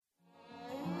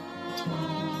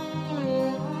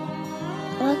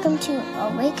welcome to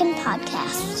Awaken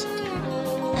Podcast.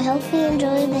 I hope you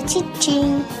enjoy the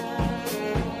teaching.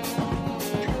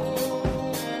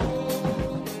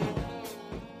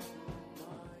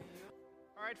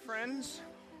 All right, friends,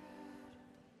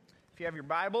 if you have your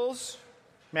Bibles,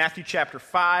 Matthew chapter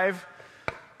 5.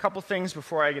 A couple things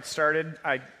before I get started.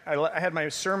 I had my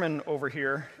sermon over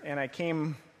here, and I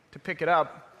came to pick it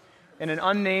up, and an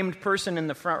unnamed person in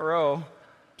the front row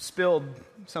spilled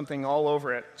something all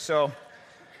over it. So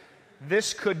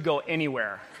this could go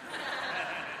anywhere.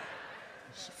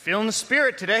 Feeling the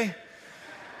spirit today.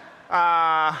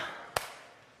 No,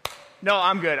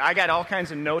 I'm good. I got all kinds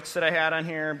of notes that I had on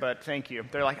here, but thank you.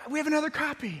 They're like, we have another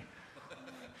copy.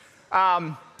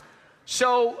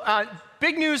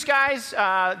 Big news, guys.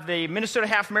 The Minnesota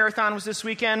Half Marathon was this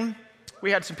weekend.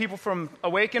 We had some people from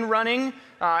Awaken running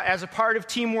as a part of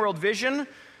Team World Vision,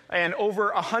 and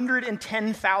over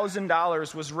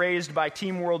 $110,000 was raised by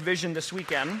Team World Vision this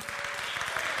weekend.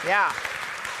 Yeah.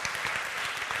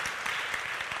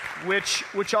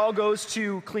 Which all goes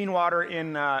to clean water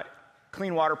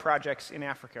projects in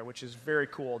Africa, which is very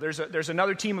cool. There's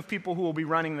another team of people who will be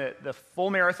running the full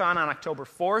marathon on October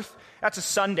 4th. That's a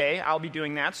Sunday. I'll be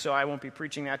doing that, so I won't be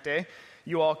preaching that day.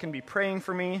 You all can be praying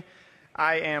for me.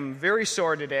 I am very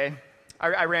sore today.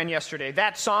 I ran yesterday.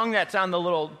 That song that's on the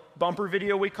little bumper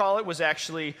video, we call it,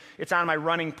 it's on my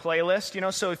running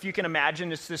playlist, so if you can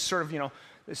imagine, it's this sort of,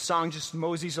 this song just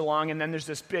moseys along, and then there's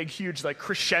this big, huge,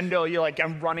 crescendo,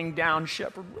 I'm running down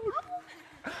Shepherd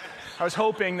Road. I was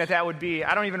hoping that would be,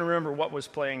 I don't even remember what was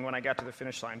playing when I got to the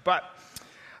finish line. But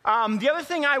the other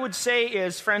thing I would say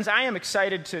is, friends, I am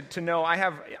excited to know I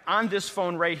have on this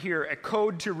phone right here a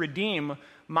code to redeem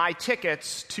my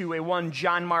tickets to a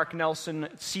John Mark Nelson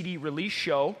CD release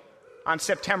show on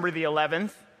September the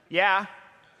 11th. Yeah,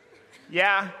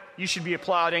 you should be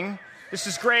applauding. This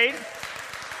is great.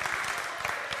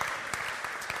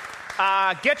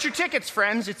 Get your tickets,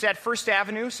 friends. It's at First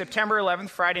Avenue, September 11th,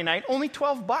 Friday night. Only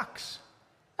 $12.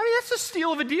 I mean, that's a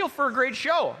steal of a deal for a great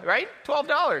show, right?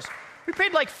 $12. We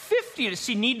paid like $50 to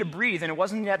see Need to Breathe, and it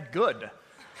wasn't that good.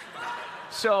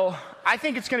 So I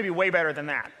think it's going to be way better than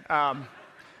that.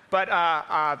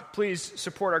 But please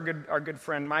support our good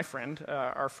friend,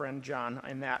 our friend John,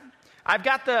 in that. I've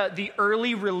got the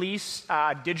early release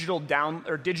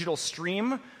digital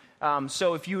stream.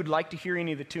 So if you would like to hear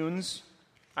any of the tunes,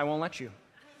 I won't let you.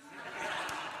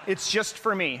 It's just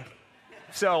for me.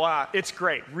 So it's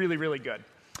great. Really, really good.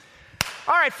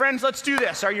 All right, friends, let's do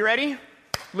this. Are you ready?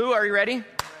 Lou, are you ready?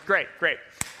 Great.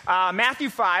 Matthew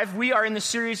 5, we are in the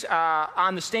series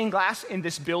on the stained glass in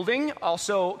this building,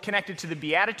 also connected to the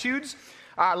Beatitudes.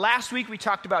 Last week we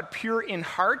talked about pure in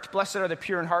heart. Blessed are the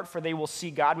pure in heart, for they will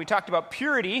see God. We talked about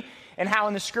purity and how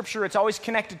in the scripture it's always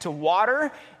connected to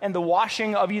water and the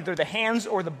washing of either the hands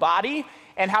or the body,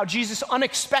 and how Jesus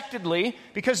unexpectedly,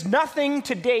 because nothing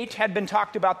to date had been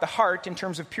talked about the heart in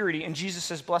terms of purity, and Jesus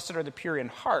says, blessed are the pure in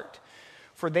heart,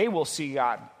 for they will see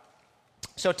God.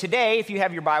 So today, if you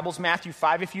have your Bibles, Matthew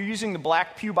 5, if you're using the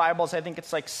Black Pew Bibles, I think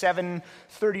it's like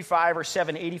 735 or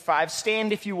 785.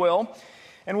 Stand, if you will.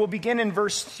 And we'll begin in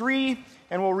verse 3,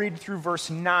 and we'll read through verse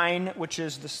 9, which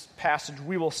is this passage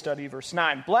we will study, verse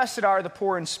 9. Blessed are the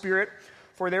poor in spirit,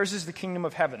 for theirs is the kingdom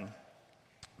of heaven.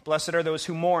 Blessed are those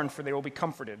who mourn, for they will be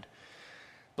comforted.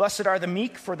 Blessed are the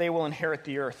meek, for they will inherit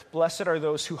the earth. Blessed are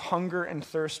those who hunger and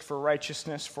thirst for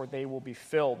righteousness, for they will be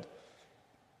filled.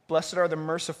 Blessed are the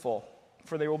merciful,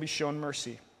 for they will be shown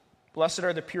mercy. Blessed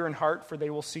are the pure in heart, for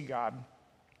they will see God.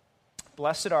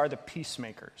 Blessed are the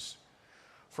peacemakers,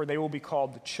 for they will be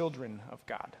called the children of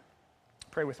God.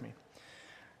 Pray with me.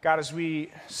 God, as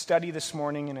we study this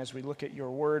morning and as we look at your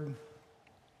word,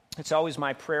 it's always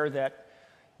my prayer that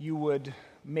you would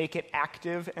make it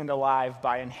active and alive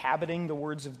by inhabiting the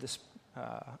words of this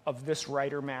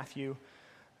writer, Matthew.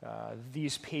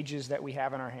 These pages that we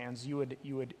have in our hands, you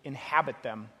would inhabit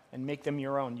them and make them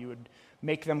your own. You would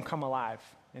make them come alive,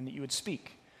 and that you would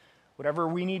speak. Whatever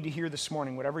we need to hear this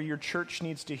morning, whatever your church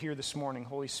needs to hear this morning,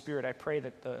 Holy Spirit, I pray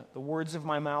that the words of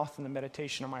my mouth and the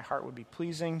meditation of my heart would be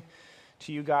pleasing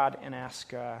to you, God, and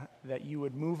ask that you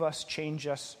would move us, change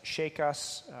us, shake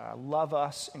us, love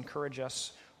us, encourage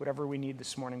us, whatever we need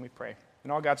this morning, we pray.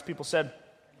 And all God's people said,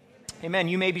 amen.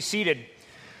 You may be seated.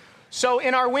 So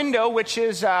in our window, which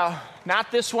is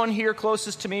not this one here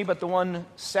closest to me, but the one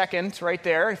second right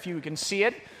there, if you can see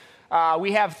it,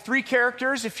 we have three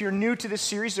characters. If you're new to this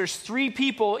series, there's three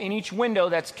people in each window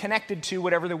that's connected to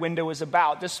whatever the window is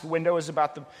about. This window is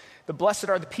about the blessed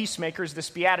are the peacemakers, this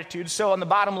beatitude. So on the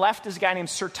bottom left is a guy named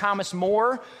Sir Thomas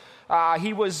More.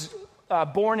 He was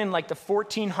born in like the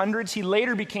 1400s. He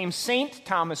later became Saint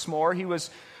Thomas More. He was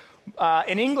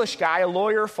an English guy, a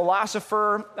lawyer,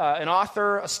 philosopher, an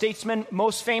author, a statesman,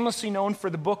 most famously known for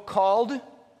the book called,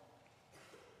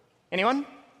 anyone?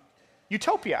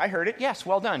 Utopia. I heard it. Yes,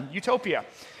 well done. Utopia.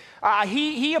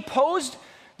 He opposed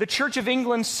the Church of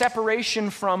England's separation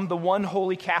from the one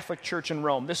holy Catholic Church in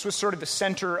Rome. This was sort of the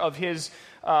center of his,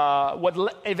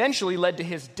 eventually led to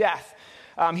his death.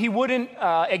 He wouldn't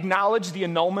acknowledge the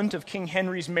annulment of King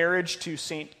Henry's marriage to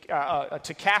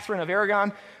Catherine of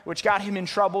Aragon, which got him in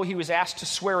trouble. He was asked to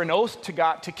swear an oath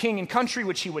to king and country,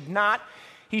 which he would not.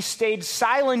 He stayed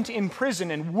silent in prison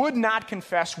and would not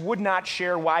confess, would not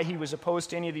share why he was opposed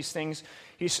to any of these things.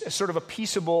 He's sort of a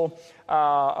peaceable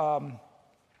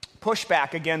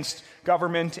pushback against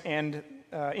government and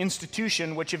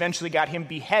institution, which eventually got him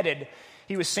beheaded.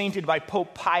 He was sainted by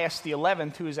Pope Pius XI,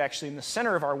 who is actually in the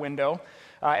center of our window,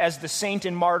 as the saint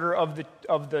and martyr of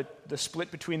the split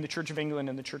between the Church of England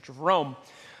and the Church of Rome.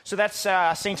 So that's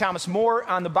St. Thomas More.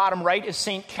 On the bottom right is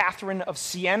St. Catherine of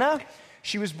Siena.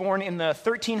 She was born in the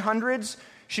 1300s.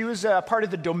 She was part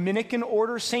of the Dominican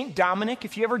order. St. Dominic,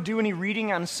 if you ever do any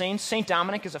reading on saints, St.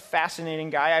 Dominic is a fascinating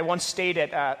guy. I once stayed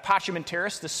at Potsdam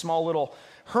Terrace, this small little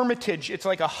hermitage. It's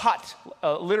like a hut,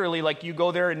 literally, like you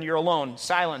go there and you're alone.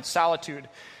 Silence, solitude.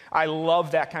 I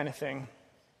love that kind of thing.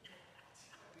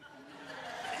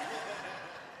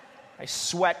 I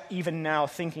sweat even now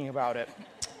thinking about it.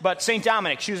 But St.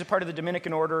 Dominic, she was a part of the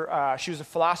Dominican order. She was a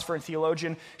philosopher and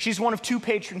theologian. She's one of two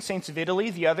patron saints of Italy.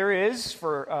 The other is,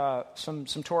 for some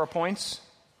Torah points,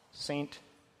 St.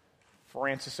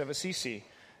 Francis of Assisi.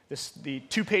 The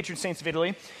two patron saints of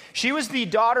Italy. She was the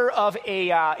daughter of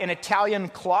an Italian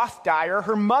cloth dyer.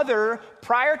 Her mother,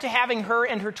 prior to having her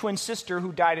and her twin sister,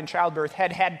 who died in childbirth,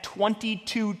 had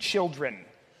 22 children.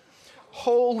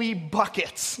 Holy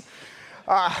buckets.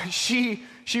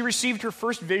 She received her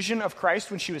first vision of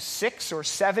Christ when she was 6 or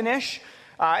 7-ish.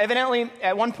 Evidently,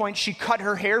 at one point, she cut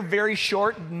her hair very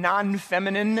short,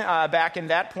 non-feminine back in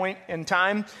that point in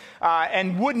time,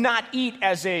 and would not eat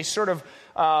as a sort of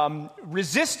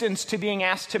resistance to being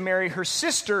asked to marry her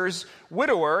sister's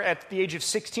widower. At the age of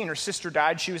 16, her sister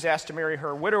died. She was asked to marry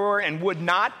her widower and would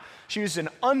not. She was an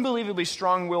unbelievably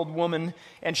strong-willed woman,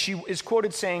 and she is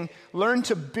quoted saying, "Learn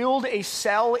to build a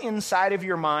cell inside of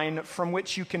your mind from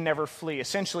which you can never flee."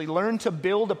 Essentially, learn to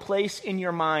build a place in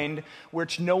your mind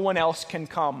which no one else can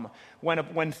come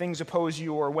when things oppose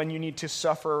you or when you need to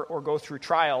suffer or go through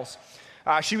trials.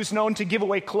 She was known to give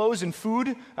away clothes and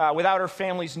food without her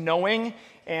family's knowing,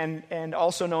 and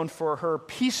also known for her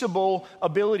peaceable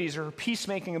abilities or her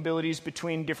peacemaking abilities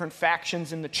between different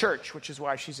factions in the church, which is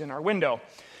why she's in our window.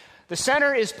 The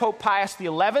center is Pope Pius XI,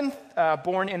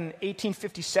 born in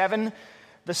 1857,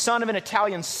 the son of an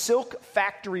Italian silk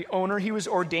factory owner. He was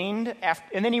ordained,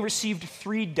 and then he received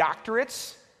 3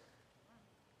 doctorates.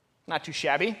 Not too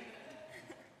shabby.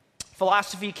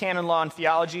 Philosophy, canon law, and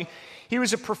theology. He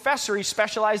was a professor. He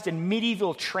specialized in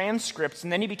medieval transcripts,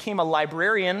 and then he became a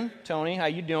librarian. Tony, how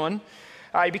you doing?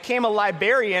 He became a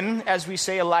librarian, as we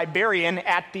say, a librarian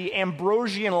at the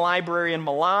Ambrosian Library in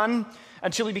Milan,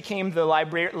 until he became the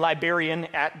librarian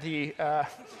at the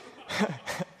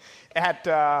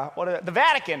the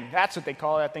Vatican. That's what they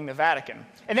call that thing, the Vatican.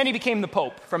 And then he became the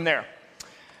Pope from there.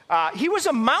 He was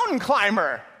a mountain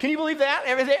climber. Can you believe that?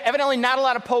 Evidently not a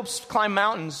lot of popes climb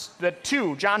mountains. The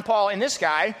two, John Paul and this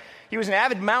guy, he was an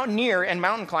avid mountaineer and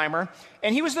mountain climber,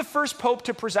 and he was the first pope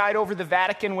to preside over the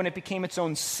Vatican when it became its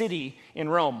own city in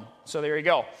Rome. So there you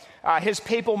go. His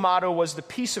papal motto was, "The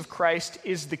peace of Christ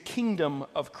is the kingdom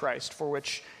of Christ," for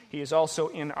which he is also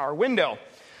in our window.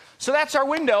 So that's our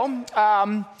window.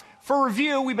 For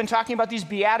review, we've been talking about these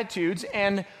Beatitudes,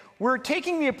 and we're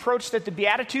taking the approach that the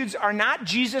Beatitudes are not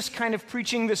Jesus kind of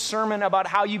preaching this sermon about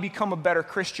how you become a better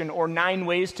Christian or 9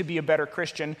 ways to be a better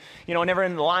Christian, and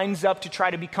everyone lines up to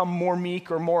try to become more meek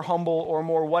or more humble or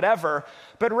more whatever,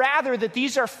 but rather that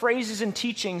these are phrases and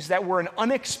teachings that were an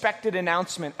unexpected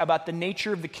announcement about the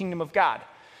nature of the kingdom of God.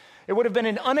 It would have been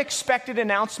an unexpected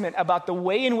announcement about the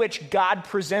way in which God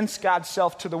presents God's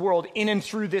self to the world in and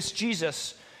through this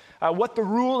Jesus, what the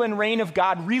rule and reign of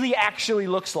God really actually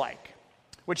looks like,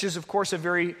 which is, of course, a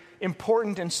very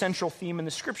important and central theme in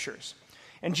the Scriptures.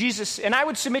 And Jesus, and I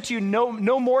would submit to you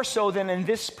no more so than in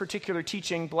this particular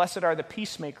teaching, "Blessed are the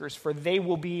peacemakers, for they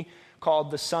will be called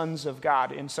the sons of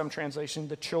God." In some translation,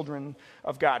 the children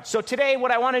of God. So today,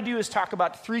 what I want to do is talk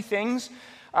about 3 things.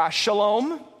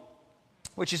 Shalom,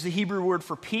 which is the Hebrew word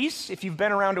for peace. If you've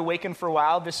been around Awaken for a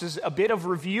while, this is a bit of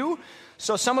review.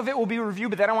 So some of it will be review,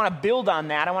 but then I want to build on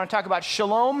that. I want to talk about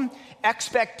shalom,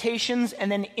 expectations,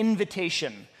 and then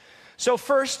invitation. So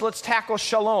first, let's tackle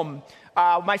shalom.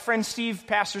 My friend Steve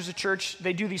pastors a church.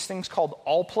 They do these things called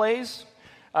all plays.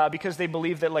 because they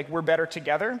believe that like we're better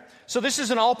together. So this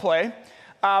is an all play.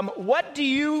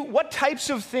 What types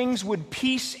of things would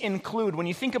peace include? When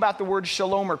you think about the word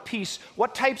shalom or peace,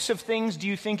 what types of things do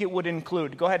you think it would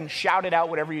include? Go ahead and shout it out,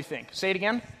 whatever you think. Say it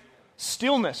again.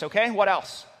 Stillness, okay? What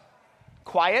else?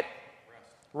 Quiet?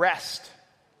 Rest.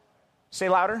 Say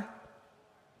louder.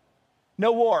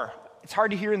 No war. It's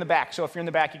hard to hear in the back, so if you're in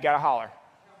the back, you got to holler.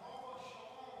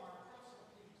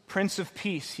 Prince of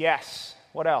Peace, yes.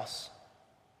 What else?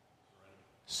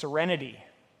 Serenity.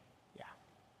 Yeah.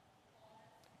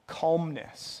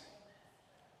 Calmness.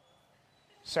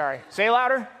 Sorry. Say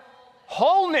louder.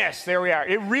 Wholeness. There we are.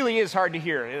 It really is hard to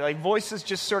hear. Like voices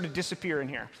just sort of disappear in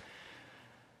here.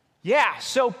 Yeah,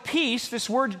 so peace, this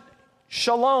word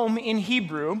shalom in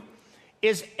Hebrew,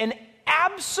 is an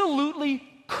absolutely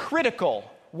critical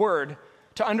word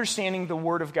to understanding the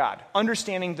Word of God,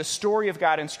 understanding the story of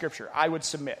God in Scripture, I would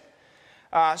submit.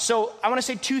 So I want to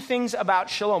say two things about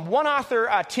shalom. One author,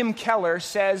 Tim Keller,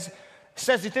 says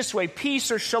it this way: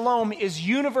 peace or shalom is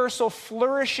universal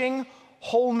flourishing,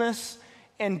 wholeness,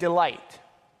 and delight.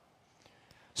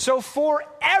 So for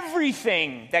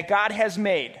everything that God has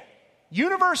made,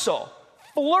 universal,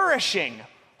 flourishing,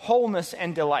 wholeness,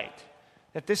 and delight,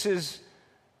 that this is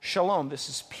shalom, this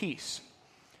is peace.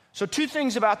 So two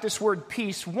things about this word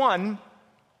peace. One,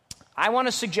 I want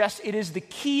to suggest it is the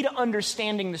key to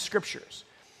understanding the Scriptures.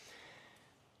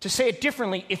 To say it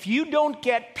differently, if you don't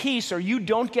get peace or you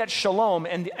don't get shalom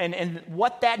and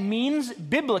what that means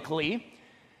biblically,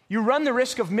 you run the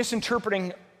risk of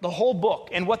misinterpreting the whole book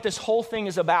and what this whole thing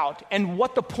is about and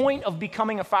what the point of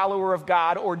becoming a follower of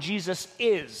God or Jesus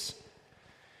is.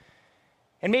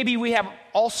 And maybe we have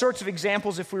all sorts of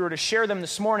examples, if we were to share them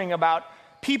this morning, about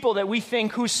people that we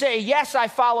think who say, yes, I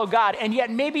follow God, and yet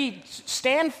maybe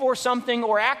stand for something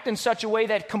or act in such a way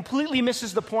that completely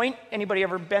misses the point. Anybody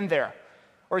ever been there?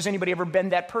 Or has anybody ever been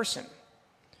that person?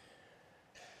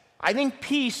 I think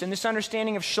peace and this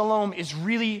understanding of shalom is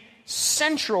really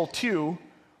central to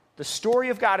the story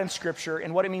of God in Scripture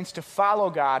and what it means to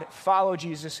follow God, follow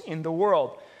Jesus in the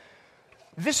world.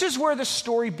 This is where the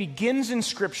story begins in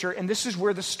Scripture, and this is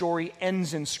where the story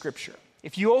ends in Scripture.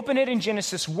 If you open it in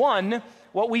Genesis 1,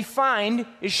 what we find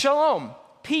is shalom,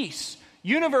 peace,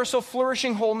 universal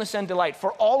flourishing, wholeness, and delight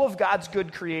for all of God's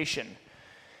good creation.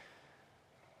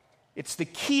 It's the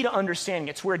key to understanding.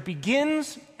 It's where it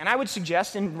begins, and I would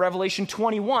suggest in Revelation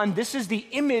 21, this is the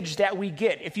image that we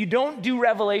get. If you don't do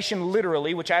Revelation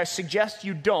literally, which I suggest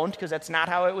you don't, because that's not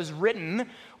how it was written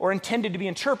or intended to be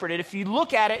interpreted, if you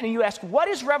look at it and you ask, what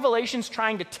is Revelation's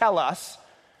trying to tell us?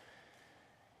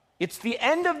 It's the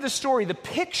end of the story, the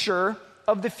picture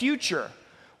of the future,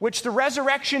 which the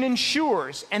resurrection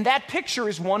ensures, and that picture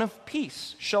is one of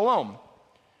peace, shalom,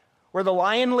 where the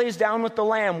lion lays down with the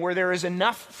lamb, where there is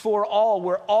enough for all,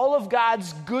 where all of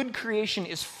God's good creation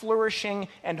is flourishing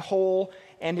and whole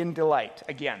and in delight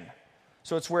again.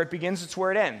 So it's where it begins, it's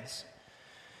where it ends.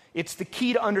 It's the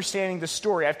key to understanding the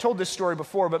story. I've told this story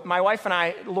before, but my wife and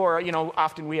I, Laura,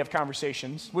 often we have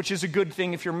conversations, which is a good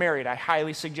thing if you're married. I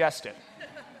highly suggest it.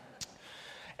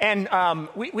 And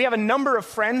we have a number of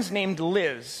friends named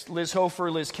Liz Hofer,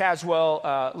 Liz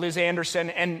Caswell, Liz Anderson,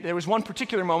 and there was one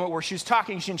particular moment where she was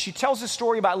talking, and she tells a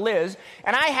story about Liz,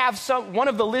 and I have one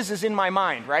of the Liz's in my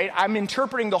mind, right? I'm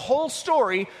interpreting the whole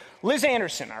story, Liz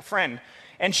Anderson, our friend,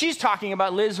 and she's talking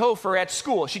about Liz Hofer at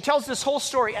school. She tells this whole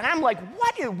story, and I'm like,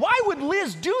 why would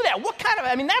Liz do that?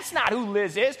 That's not who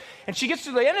Liz is. And she gets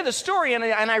to the end of the story, and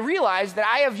I realize that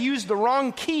I have used the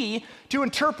wrong key to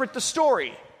interpret the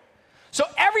story. So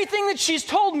everything that she's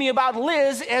told me about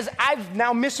Liz is I've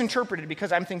now misinterpreted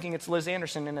because I'm thinking it's Liz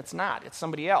Anderson, and it's not. It's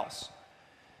somebody else.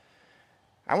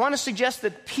 I want to suggest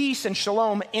that peace and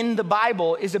shalom in the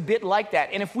Bible is a bit like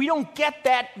that. And if we don't get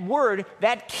that word,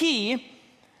 that key,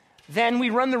 then we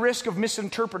run the risk of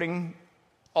misinterpreting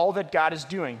all that God is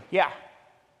doing. Yeah.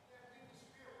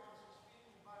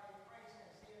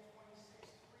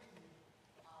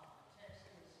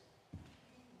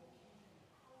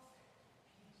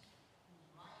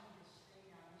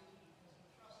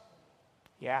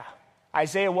 Yeah.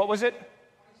 Isaiah, what was it?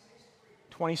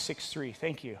 26:3.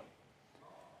 Thank you.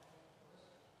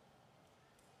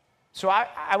 So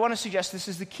I want to suggest this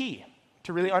is the key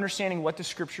to really understanding what the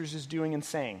Scriptures is doing and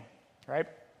saying, right?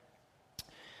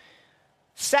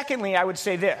 Secondly, I would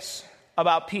say this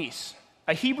about peace.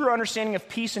 A Hebrew understanding of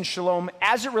peace and shalom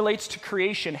as it relates to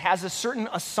creation has a certain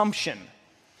assumption.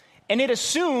 And it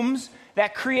assumes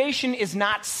that creation is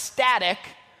not static,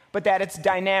 but that it's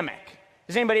dynamic.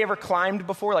 Has anybody ever climbed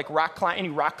before, like any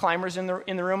rock climbers in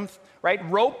the room, right?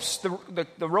 Ropes, the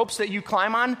ropes that you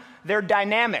climb on, they're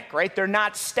dynamic, right? They're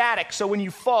not static. So when you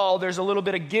fall, there's a little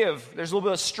bit of give. There's a little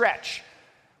bit of stretch,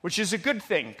 which is a good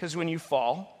thing, because when you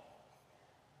fall,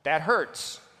 that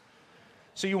hurts.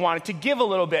 So you want it to give a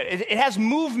little bit. It has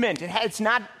movement. It's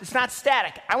not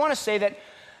static. I want to say that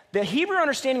the Hebrew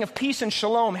understanding of peace and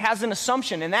shalom has an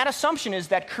assumption, and that assumption is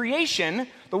that creation,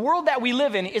 the world that we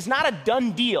live in, is not a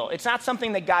done deal. It's not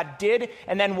something that God did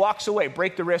and then walks away,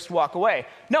 break the wrist, walk away.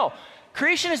 No,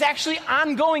 creation is actually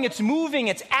ongoing. It's moving,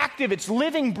 it's active, it's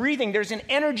living, breathing. There's an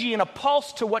energy and a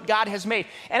pulse to what God has made.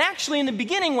 And actually in the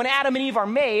beginning, when Adam and Eve are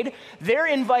made, they're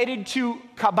invited to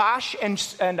kabash and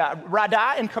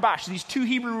radah and kabash, these two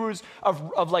Hebrew words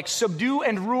of like subdue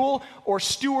and rule, or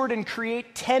steward and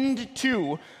create, tend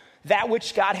to that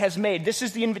which God has made. This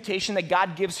is the invitation that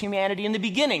God gives humanity in the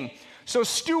beginning. So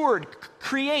steward,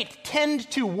 create, tend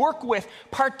to, work with,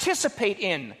 participate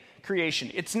in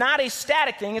creation. It's not a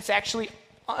static thing. It's actually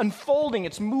unfolding.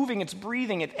 It's moving. It's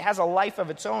breathing. It has a life of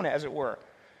its own, as it were,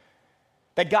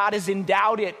 that God has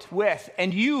endowed it with.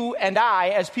 And you and I,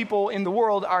 as people in the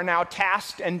world, are now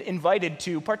tasked and invited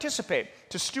to participate,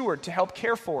 to steward, to help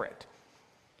care for it.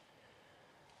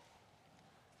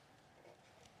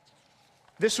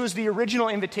 This was the original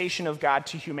invitation of God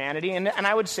to humanity, and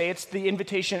I would say it's the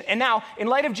invitation. And now, in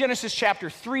light of Genesis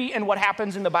chapter 3 and what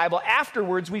happens in the Bible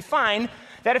afterwards, we find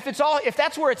that if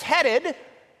that's where it's headed,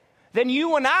 then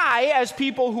you and I, as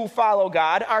people who follow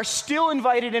God, are still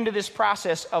invited into this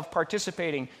process of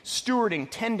participating, stewarding,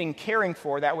 tending, caring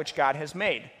for that which God has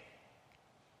made.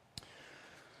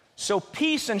 So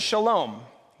peace and shalom,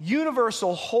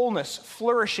 universal wholeness,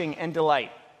 flourishing, and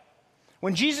delight.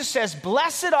 When Jesus says,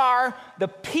 "Blessed are the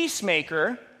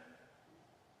peacemaker,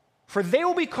 for they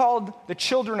will be called the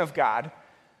children of God,"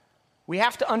 we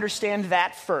have to understand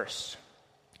that first.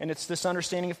 And it's this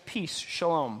understanding of peace,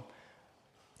 shalom.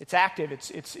 It's active.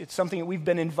 It's something that we've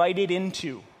been invited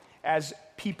into as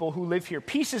people who live here.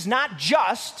 Peace is not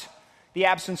just the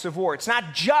absence of war. It's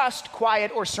not just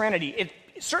quiet or serenity. It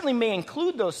certainly may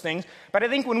include those things, but I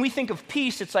think when we think of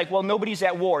peace, it's like, well, nobody's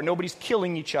at war. Nobody's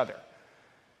killing each other.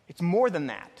 It's more than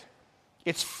that.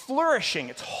 It's flourishing,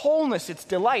 it's wholeness, it's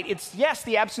delight. It's, yes,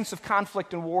 the absence of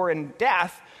conflict and war and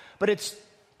death, but it's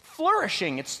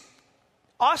flourishing. It's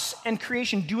us and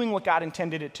creation doing what God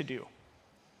intended it to do.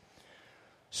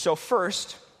 So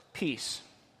first, peace.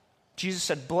 Jesus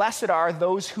said, "Blessed are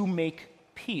those who make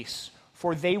peace,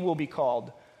 for they will be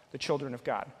called the children of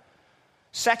God."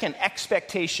 Second,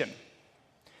 expectation.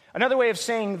 Another way of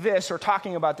saying this or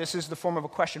talking about this is the form of a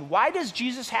question. Why does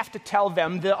Jesus have to tell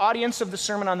them, the audience of the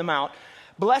Sermon on the Mount,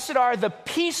 "Blessed are the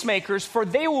peacemakers, for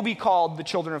they will be called the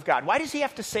children of God"? Why does he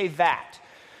have to say that?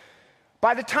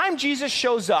 By the time Jesus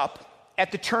shows up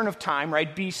at the turn of time,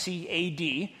 right, BC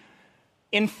AD,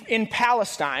 in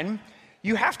Palestine,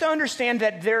 you have to understand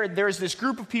that there's this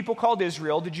group of people called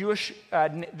Israel, the Jewish,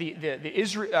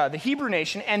 the Hebrew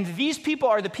nation, and these people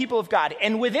are the people of God.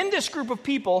 And within this group of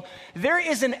people, there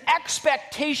is an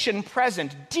expectation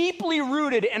present, deeply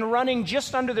rooted and running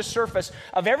just under the surface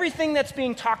of everything that's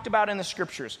being talked about in the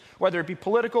scriptures, whether it be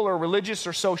political or religious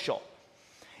or social.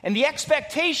 And the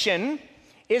expectation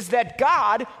is that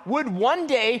God would one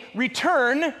day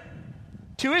return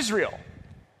to Israel.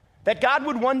 That God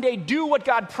would one day do what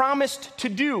God promised to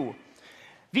do.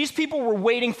 These people were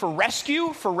waiting for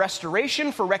rescue, for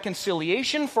restoration, for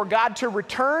reconciliation, for God to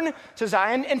return to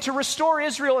Zion and to restore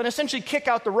Israel and essentially kick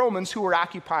out the Romans who were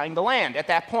occupying the land at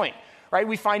that point. Right?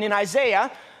 We find in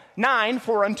Isaiah 9,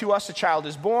 "For unto us a child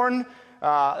is born,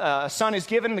 a son is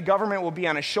given, the government will be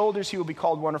on his shoulders, he will be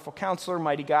called Wonderful Counselor,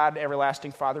 Mighty God,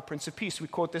 Everlasting Father, Prince of Peace." We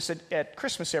quote this at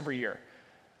Christmas every year.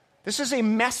 This is a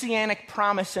messianic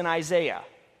promise in Isaiah.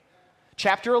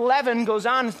 Chapter 11 goes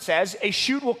on and says, "A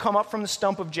shoot will come up from the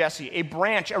stump of Jesse. A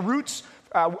branch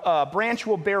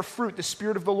will bear fruit. The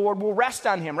Spirit of the Lord will rest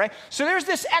on him," right? So there's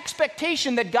this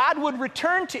expectation that God would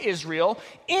return to Israel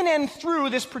in and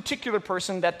through this particular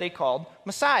person that they called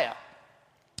Messiah,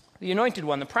 the anointed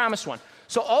one, the promised one.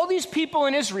 So all these people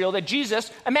in Israel that Jesus,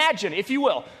 imagine, if you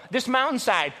will, this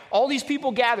mountainside, all these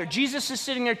people gathered. Jesus is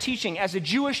sitting there teaching as a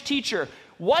Jewish teacher.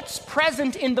 What's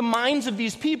present in the minds of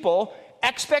these people?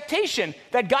 Expectation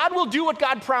that God will do what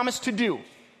God promised to do.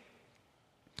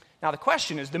 Now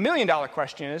the million-dollar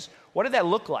question is, what did that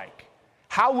look like?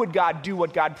 How would God do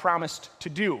what God promised to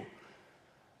do?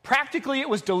 Practically, it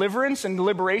was deliverance and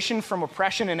liberation from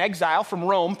oppression and exile from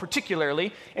Rome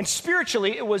particularly, and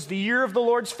spiritually, it was the year of the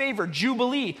Lord's favor,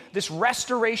 Jubilee, this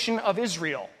restoration of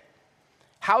Israel.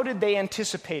 How did they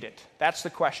anticipate it? That's the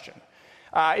question.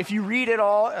 If you read at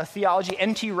all theology,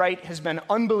 N.T. Wright has been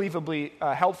unbelievably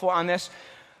helpful on this.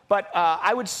 But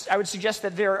I would suggest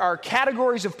that there are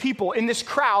categories of people in this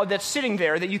crowd that's sitting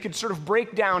there that you could sort of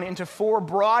break down into 4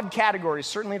 broad categories.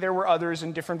 Certainly there were others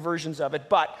and different versions of it,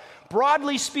 but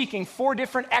broadly speaking, 4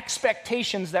 different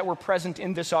expectations that were present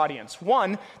in this audience.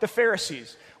 1, the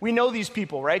Pharisees. We know these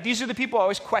people, right? These are the people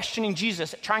always questioning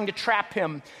Jesus, trying to trap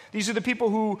him. These are the people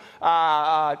who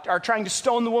are trying to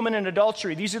stone the woman in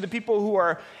adultery. These are the people who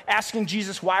are asking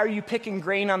Jesus, why are you picking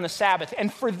grain on the Sabbath?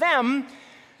 And for them,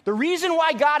 the reason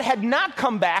why God had not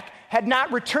come back, had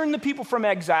not returned the people from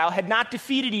exile, had not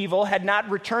defeated evil, had not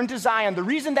returned to Zion, the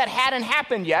reason that hadn't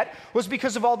happened yet was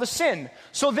because of all the sin.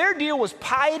 So their deal was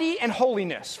piety and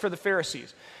holiness for the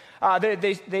Pharisees.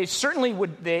 They certainly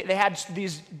would, they had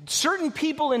these certain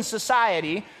people in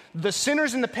society, the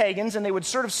sinners and the pagans, and they would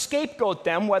sort of scapegoat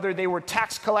them, whether they were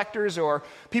tax collectors or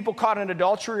people caught in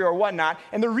adultery or whatnot.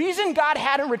 And the reason God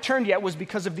hadn't returned yet was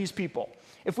because of these people.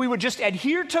 If we would just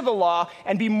adhere to the law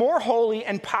and be more holy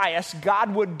and pious,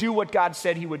 God would do what God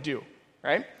said he would do,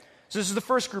 right? So this is the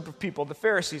first group of people, the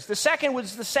Pharisees. The second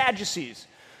was the Sadducees.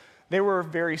 They were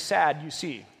very sad, you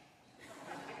see.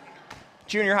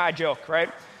 Junior high joke, right?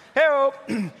 Hey-o.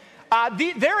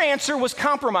 Their answer was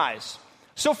compromise.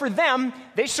 So for them,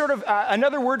 they sort of,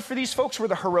 another word for these folks were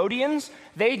the Herodians.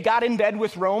 They got in bed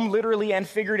with Rome, literally and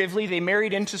figuratively. They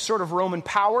married into sort of Roman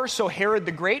power. So Herod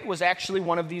the Great was actually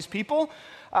one of these people.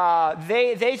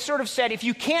 They sort of said, if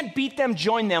you can't beat them,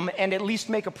 join them and at least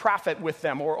make a profit with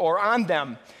them or on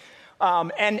them.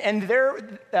 And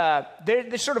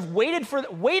they sort of wait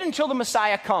until the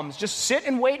Messiah comes. Just sit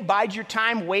and wait, bide your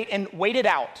time, wait it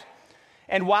out.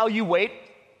 And while you wait,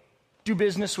 do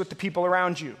business with the people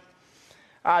around you.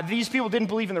 These people didn't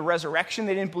believe in the resurrection.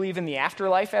 They didn't believe in the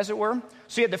afterlife, as it were.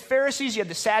 So you had the Pharisees, you had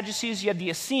the Sadducees, you had the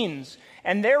Essenes.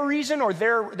 And their reason or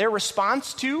their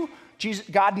response to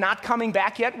God not coming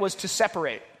back yet was to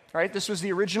separate. Right? This was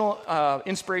the original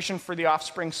inspiration for the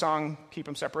Offspring song, Keep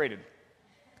 'Em Separated.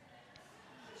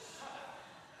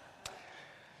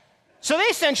 So they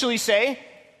essentially say,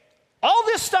 all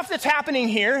this stuff that's happening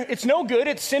here, it's no good,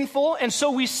 it's sinful, and so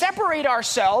we separate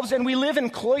ourselves and we live in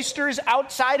cloisters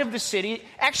outside of the city.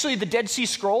 Actually, the Dead Sea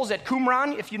Scrolls at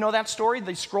Qumran, if you know that story,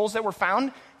 the scrolls that were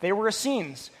found, they were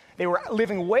Essenes. They were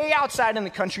living way outside in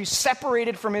the country,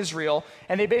 separated from Israel,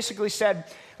 and they basically said,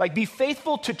 like, be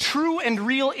faithful to true and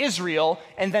real Israel,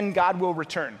 and then God will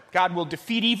return. God will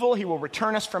defeat evil, he will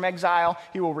return us from exile,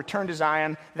 he will return to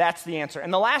Zion. That's the answer.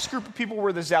 And the last group of people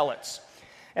were the Zealots.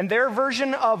 And their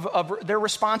version of their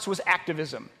response was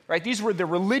activism, right? These were the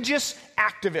religious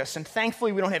activists, and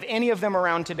thankfully we don't have any of them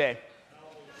around today.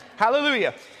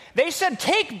 Hallelujah. They said,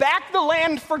 take back the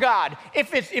land for God.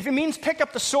 If it means pick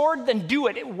up the sword, then do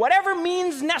it. Whatever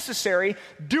means necessary,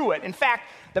 do it. In fact,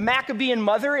 the Maccabean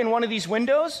mother in one of these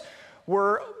windows,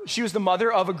 she was the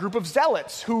mother of a group of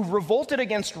zealots who revolted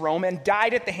against Rome and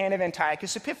died at the hand of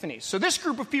Antiochus Epiphanes. So this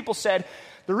group of people said,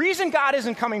 the reason God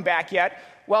isn't coming back yet,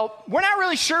 well, we're not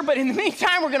really sure, but in the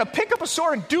meantime, we're going to pick up a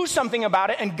sword and do something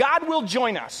about it, and God will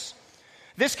join us.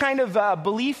 This kind of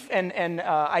belief and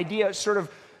idea sort of,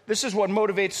 this is what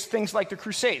motivates things like the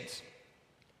Crusades,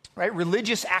 right?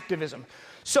 Religious activism.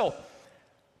 So,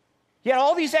 you had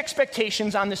all these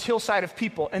expectations on this hillside of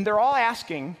people, and they're all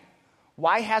asking,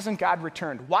 why hasn't God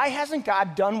returned? Why hasn't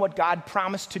God done what God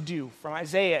promised to do from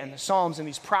Isaiah and the Psalms and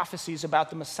these prophecies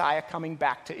about the Messiah coming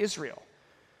back to Israel?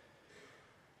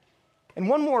 And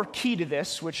one more key to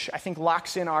this, which I think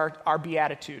locks in our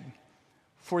beatitude,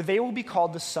 for they will be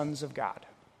called the sons of God.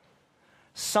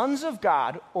 Sons of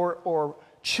God or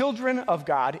children of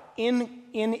God in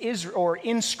Israel or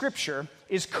in Scripture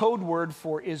is code word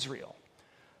for Israel.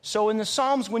 So in the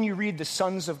Psalms, when you read the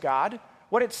sons of God,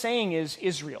 what it's saying is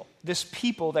Israel, this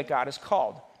people that God has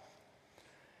called.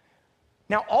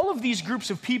 Now, all of these groups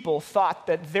of people thought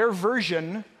that their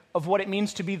version of what it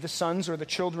means to be the sons or the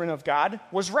children of God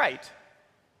was right.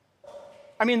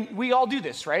 I mean, we all do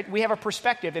this, right? We have a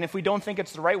perspective, and if we don't think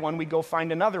it's the right one, we go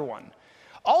find another one.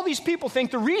 All these people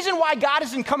think the reason why God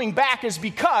isn't coming back is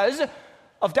because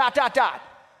of ...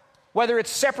 Whether it's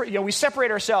separate, we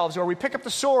separate ourselves, or we pick up the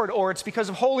sword, or it's because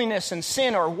of holiness and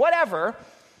sin, or whatever.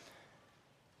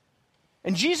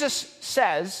 And Jesus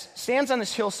stands on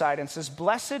this hillside and says,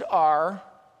 blessed are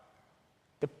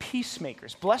the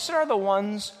peacemakers. Blessed are the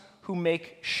ones who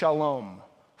make shalom,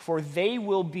 for they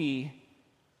will be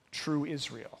true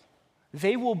Israel.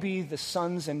 They will be the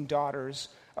sons and daughters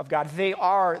of God. They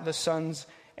are the sons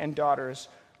and daughters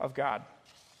of God.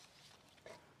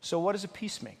 So what is a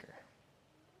peacemaker?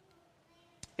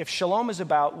 If shalom is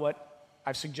about what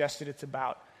I've suggested it's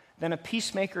about, then a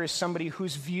peacemaker is somebody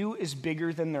whose view is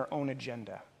bigger than their own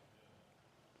agenda.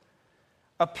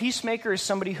 A peacemaker is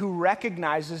somebody who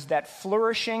recognizes that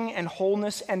flourishing and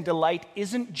wholeness and delight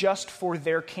isn't just for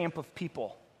their camp of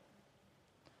people,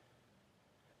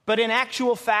 but in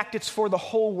actual fact, it's for the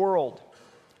whole world.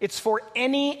 It's for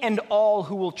any and all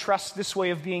who will trust this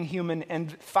way of being human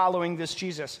and following this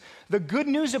Jesus. The good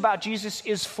news about Jesus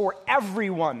is for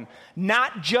everyone,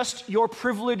 not just your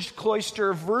privileged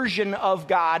cloister version of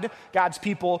God, God's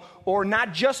people, or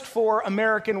not just for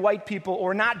American white people,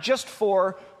 or not just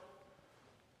for,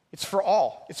 it's for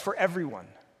all. It's for everyone.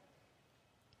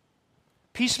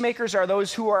 Peacemakers are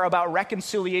those who are about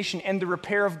reconciliation and the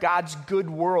repair of God's good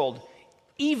world,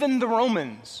 even the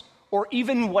Romans, or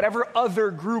even whatever other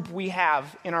group we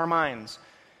have in our minds.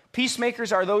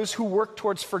 Peacemakers are those who work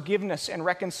towards forgiveness and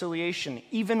reconciliation,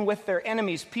 even with their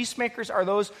enemies. Peacemakers are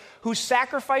those who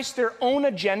sacrifice their own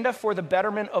agenda for the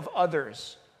betterment of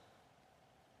others.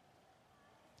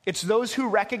 It's those who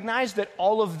recognize that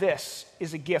all of this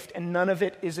is a gift and none of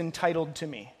it is entitled to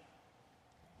me.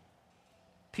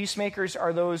 Peacemakers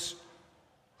are those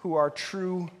who are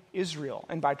true Israel.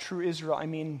 And by true Israel, I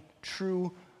mean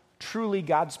truly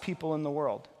God's people in the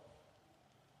world.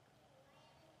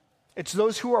 It's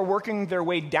those who are working their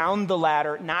way down the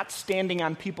ladder, not standing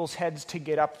on people's heads to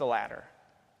get up the ladder.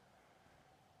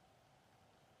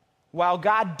 While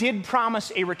God did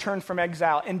promise a return from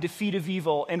exile and defeat of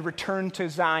evil and return to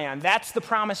Zion, that's the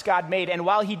promise God made. And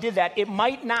while he did that, it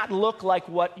might not look like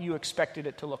what you expected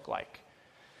it to look like.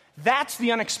 That's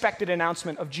the unexpected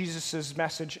announcement of Jesus'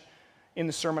 message in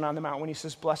the Sermon on the Mount when he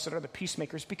says, "Blessed are the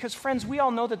peacemakers." Because, friends, we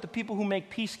all know that the people who make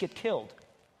peace get killed.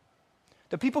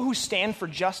 The people who stand for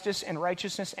justice and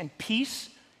righteousness and peace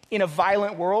in a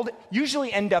violent world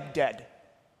usually end up dead.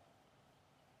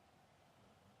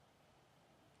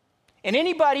 And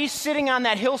anybody sitting on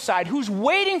that hillside who's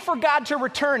waiting for God to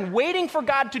return, waiting for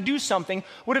God to do something,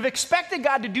 would have expected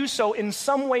God to do so in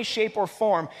some way, shape, or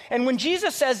form. And when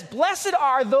Jesus says, "Blessed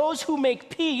are those who make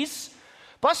peace,"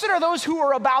 blessed are those who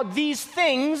are about these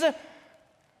things,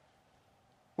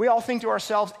 we all think to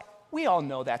ourselves, we all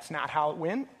know that's not how it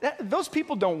wins. Those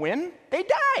people don't win. They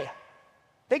die.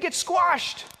 They get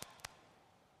squashed.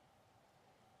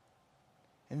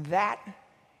 And that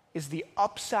is the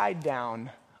upside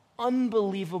down,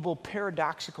 unbelievable,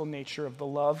 paradoxical nature of the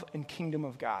love and kingdom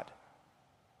of God.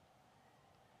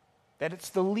 That it's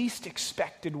the least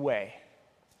expected way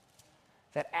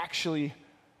that actually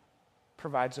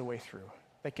provides a way through,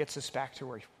 that gets us back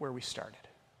to where we started.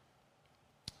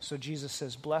 So Jesus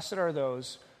says, "Blessed are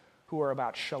those who are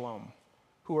about shalom,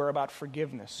 who are about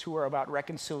forgiveness, who are about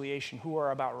reconciliation, who are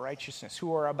about righteousness,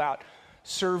 who are about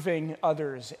serving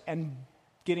others and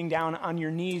getting down on your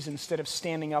knees instead of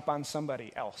standing up on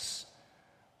somebody else.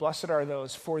 Blessed are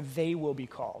those, for they will be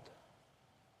called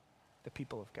the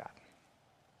people of God."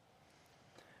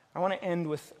 I want to end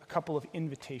with a couple of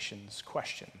invitations,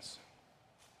 questions.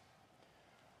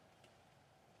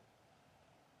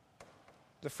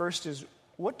 The first is,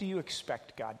 what do you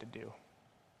expect God to do?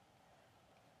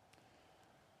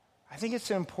 I think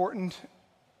it's an important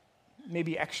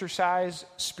maybe exercise,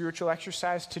 spiritual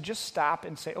exercise, to just stop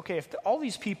and say, okay, if all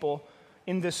these people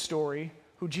in this story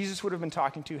who Jesus would have been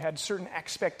talking to had certain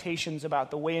expectations about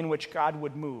the way in which God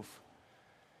would move,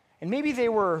 and maybe they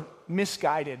were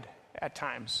misguided at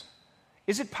times,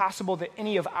 is it possible that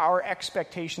any of our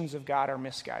expectations of God are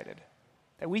misguided?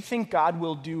 That we think God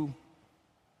will do?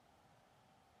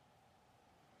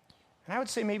 And I would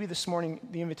say maybe this morning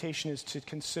the invitation is to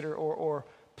consider or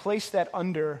place that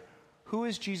under, who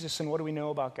is Jesus and what do we know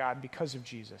about God because of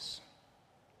Jesus?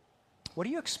 What do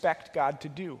you expect God to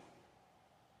do?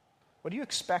 What do you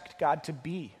expect God to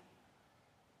be?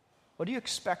 What do you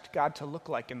expect God to look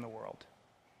like in the world?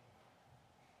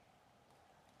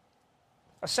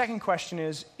 A second question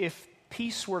is, if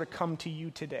peace were to come to you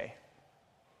today,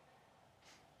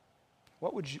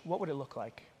 what would it look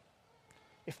like?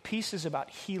 If peace is about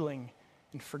healing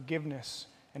and forgiveness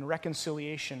and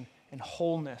reconciliation and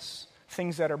wholeness,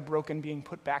 things that are broken being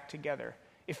put back together,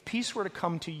 if peace were to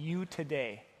come to you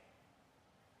today,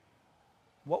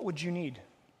 what would you need?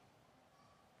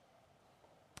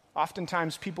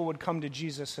 Oftentimes people would come to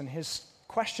Jesus and his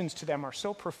questions to them are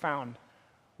so profound.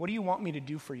 What do you want me to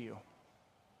do for you?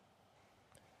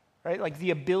 Right? Like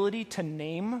the ability to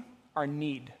name our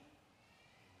need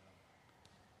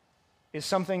is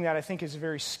something that I think is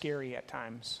very scary at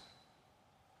times.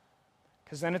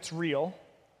 Because then it's real,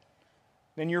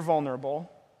 then you're vulnerable,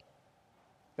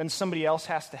 then somebody else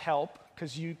has to help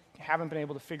because you haven't been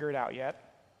able to figure it out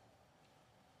yet.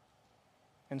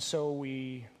 And so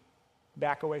we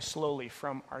back away slowly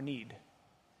from our need.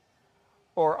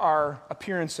 or our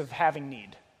appearance of having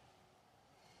need.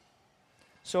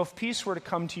 So if peace were to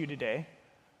come to you today,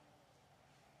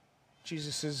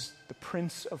 Jesus is the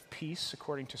Prince of Peace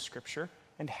according to Scripture,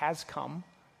 and has come,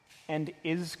 and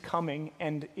is coming,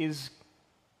 and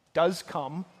does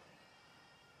come.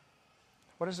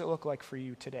 What does it look like for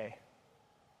you today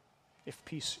if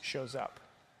peace shows up?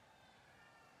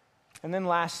 And then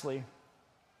lastly,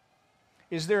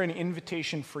 is there an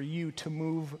invitation for you to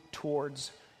move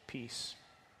towards peace?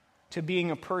 To being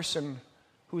a person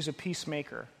who's a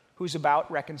peacemaker, who's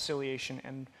about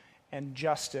reconciliation and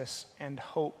justice and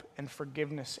hope and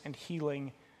forgiveness and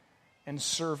healing and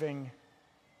serving?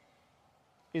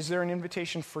 Is there an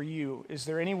invitation for you? Is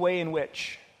there any way in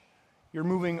which you're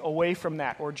moving away from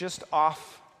that or just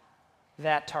off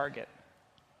that target?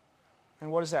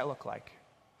 And what does that look like?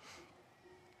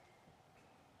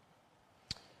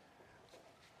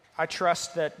 I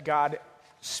trust that God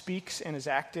speaks and is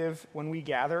active when we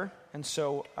gather, and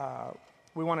so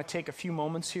we want to take a few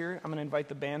moments here. I'm going to invite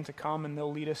the band to come, and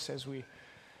they'll lead us as we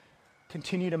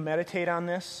continue to meditate on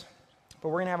this. But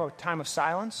we're going to have a time of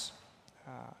silence,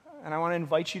 and I want to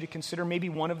invite you to consider maybe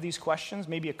one of these questions,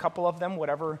 maybe a couple of them,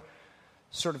 whatever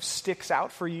sort of sticks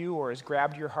out for you or has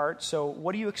grabbed your heart. So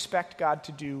what do you expect God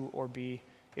to do or be?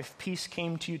 If peace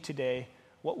came to you today,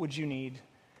 what would you need?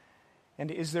 And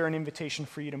is there an invitation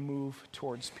for you to move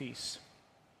towards peace?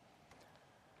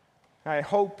 I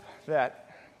hope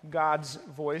that God's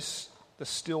voice, the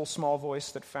still small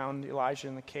voice that found Elijah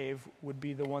in the cave, would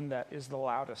be the one that is the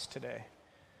loudest today.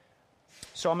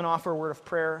 So I'm going to offer a word of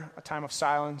prayer, a time of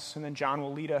silence, and then John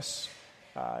will lead us.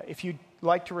 If you'd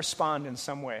like to respond in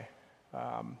some way,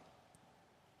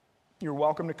 you're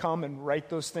welcome to come and write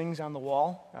those things on the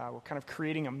wall. We're kind of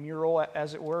creating a mural,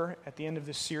 as it were, at the end of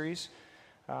this series.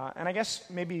 And I guess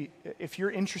maybe if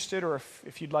you're interested or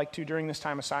if you'd like to, during this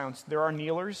time of silence, there are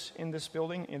kneelers in this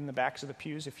building, in the backs of the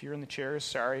pews. If you're in the chairs,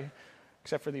 sorry,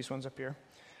 except for these ones up here.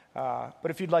 But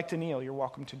if you'd like to kneel, you're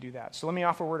welcome to do that. So let me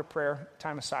offer a word of prayer,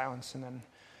 time of silence, and then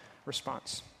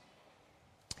response.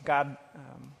 God,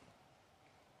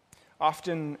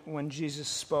 often when Jesus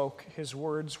spoke, his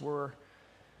words were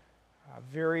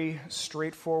very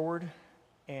straightforward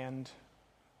and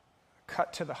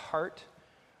cut to the heart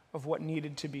of what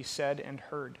needed to be said and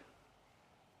heard.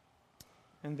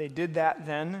 And they did that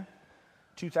then,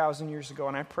 2,000 years ago.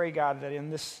 And I pray, God, that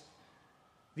in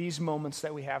these moments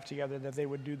that we have together, that they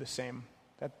would do the same.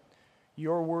 That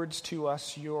your words to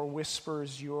us, your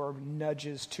whispers, your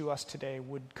nudges to us today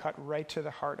would cut right to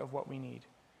the heart of what we need.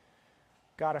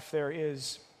 God, if there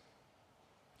is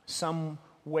some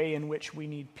way in which we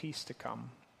need peace to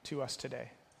come to us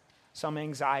today, some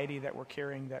anxiety that we're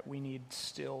carrying that we need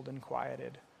stilled and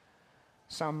quieted,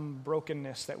 some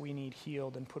brokenness that we need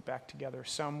healed and put back together,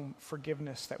 some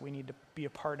forgiveness that we need to be a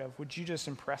part of, would you just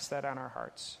impress that on our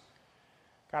hearts?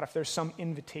 God, if there's some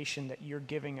invitation that you're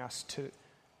giving us to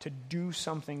do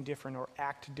something different or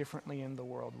act differently in the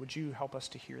world, would you help us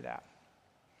to hear that?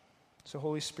 So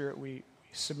Holy Spirit, we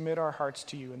submit our hearts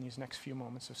to you in these next few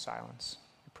moments of silence.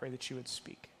 We pray that you would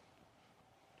speak.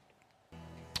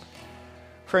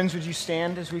 Friends, would you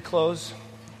stand as we close?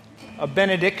 A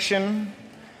benediction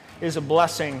is a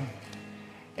blessing,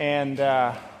 and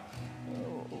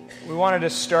we wanted to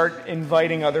start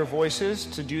inviting other voices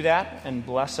to do that and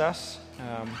bless us,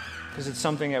 because it's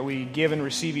something that we give and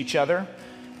receive each other,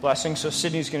 blessing. So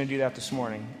Sydney's going to do that this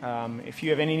morning. If you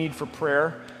have any need for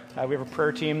prayer, we have a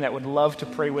prayer team that would love to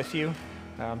pray with you,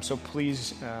 so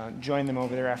please join them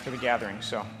over there after the gathering.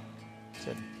 So,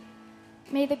 Sid.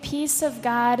 May the peace of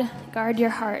God guard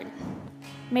your heart.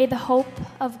 May the hope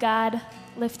of God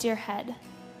lift your head.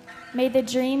 May the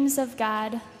dreams of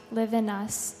God live in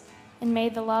us, and may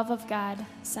the love of God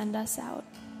send us out.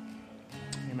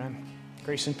 Amen.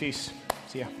 Grace and peace.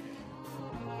 See ya.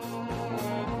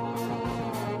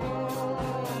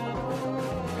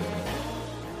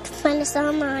 Find us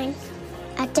online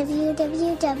at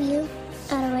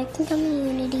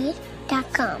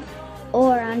www.awakencommunity.com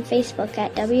or on Facebook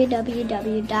at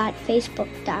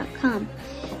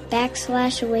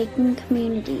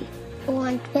www.facebook.com/awakencommunity or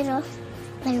on Twitter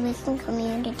at Awaken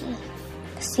Community.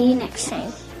 See you next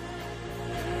time.